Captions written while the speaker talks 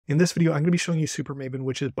In this video, I'm going to be showing you Supermaven,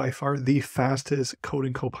 which is by far the fastest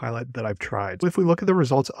coding copilot that I've tried. If we look at the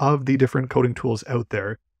results of the different coding tools out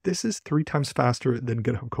there, this is 3 times faster than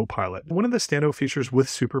GitHub Copilot. One of the standout features with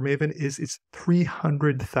Supermaven is its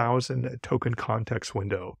 300,000 token context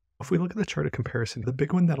window. If we look at the chart of comparison, the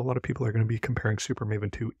big one that a lot of people are going to be comparing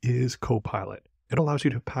Supermaven to is Copilot. It allows you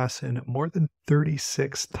to pass in more than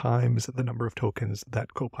 36 times the number of tokens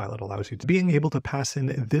that Copilot allows you to. Being able to pass in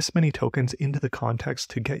this many tokens into the context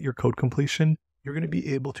to get your code completion, you're going to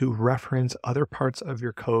be able to reference other parts of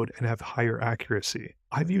your code and have higher accuracy.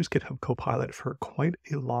 I've used GitHub Copilot for quite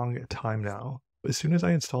a long time now. As soon as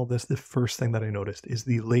I installed this, the first thing that I noticed is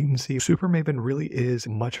the latency. Supermaven really is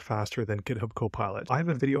much faster than GitHub Copilot. I have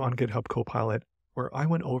a video on GitHub Copilot where I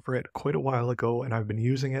went over it quite a while ago and I've been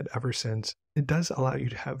using it ever since. It does allow you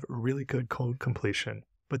to have really good code completion,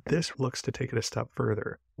 but this looks to take it a step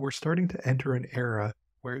further. We're starting to enter an era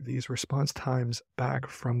where these response times back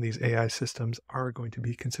from these AI systems are going to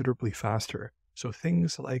be considerably faster. So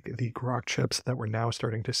things like the Grok chips that we're now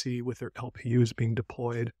starting to see with their LPUs being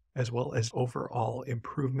deployed, as well as overall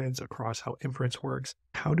improvements across how inference works.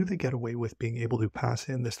 How do they get away with being able to pass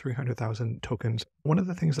in this 300,000 tokens? One of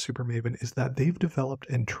the things with Supermaven is that they've developed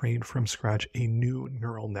and trained from scratch a new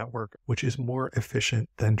neural network, which is more efficient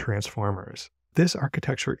than transformers. This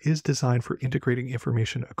architecture is designed for integrating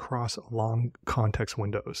information across long context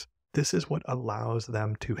windows. This is what allows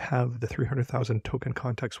them to have the 300,000 token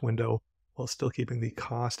context window while still keeping the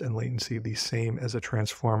cost and latency the same as a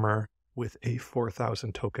transformer with a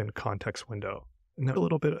 4,000 token context window. Now a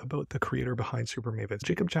little bit about the creator behind Supermaven.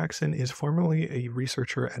 Jacob Jackson is formerly a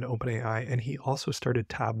researcher at OpenAI, and he also started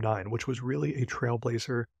Tab9, which was really a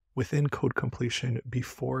trailblazer within code completion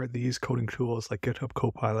before these coding tools like GitHub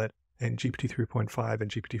Copilot and GPT 3.5 and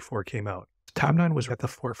GPT 4 came out. Tab9 was at the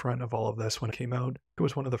forefront of all of this when it came out. It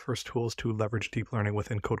was one of the first tools to leverage deep learning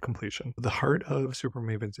within code completion. The heart of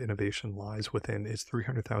Supermaven's innovation lies within its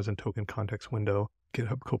 300,000 token context window.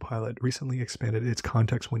 GitHub Copilot recently expanded its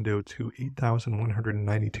context window to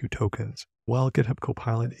 8,192 tokens. While GitHub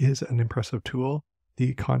Copilot is an impressive tool,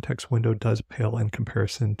 the context window does pale in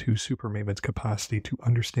comparison to Supermaven's capacity to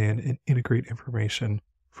understand and integrate information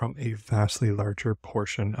from a vastly larger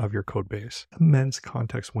portion of your code base. The immense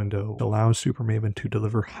context window allows Supermaven to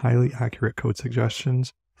deliver highly accurate code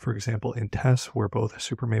suggestions. For example, in tests where both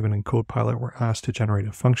Supermaven and Copilot were asked to generate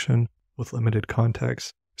a function with limited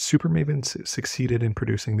context, Supermaven succeeded in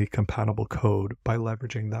producing the compatible code by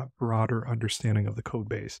leveraging that broader understanding of the code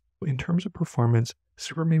base. In terms of performance,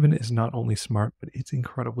 Supermaven is not only smart, but it's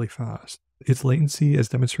incredibly fast. Its latency, as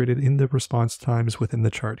demonstrated in the response times within the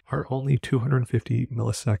chart, are only 250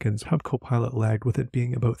 milliseconds. GitHub Copilot lagged, with it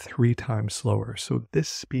being about 3 times slower. So this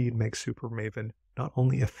speed makes Supermaven not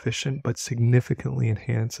only efficient, but significantly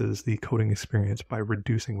enhances the coding experience by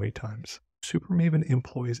reducing wait times. Supermaven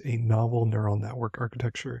employs a novel neural network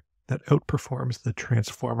architecture that outperforms the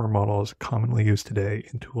transformer models commonly used today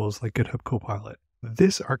in tools like GitHub Copilot.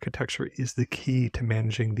 This architecture is the key to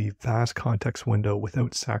managing the vast context window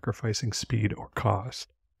without sacrificing speed or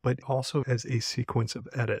cost, but also as a sequence of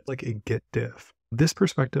edit, like a git diff. This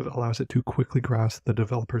perspective allows it to quickly grasp the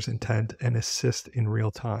developer's intent and assist in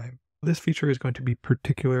real time. This feature is going to be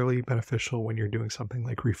particularly beneficial when you're doing something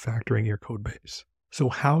like refactoring your code base. So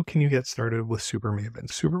how can you get started with Supermaven?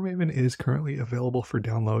 Supermaven is currently available for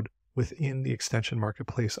download within the extension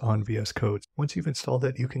marketplace on VS Code. Once you've installed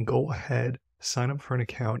it, you can go ahead, sign up for an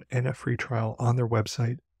account and a free trial on their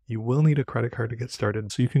website. You will need a credit card to get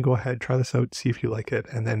started, so you can go ahead, try this out, see if you like it,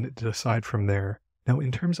 and then decide from there. Now,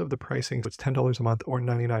 in terms of the pricing, it's $10 a month or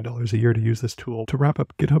 $99 a year to use this tool. To wrap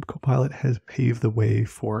up, GitHub Copilot has paved the way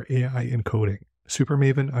for AI encoding.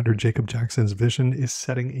 Supermaven, under Jacob Jackson's vision, is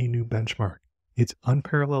setting a new benchmark. Its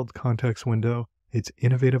unparalleled context window, its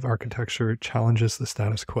innovative architecture challenges the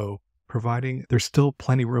status quo, providing there's still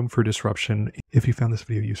plenty room for disruption. If you found this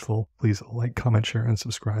video useful, please like, comment, share, and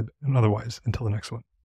subscribe. And otherwise, until the next one.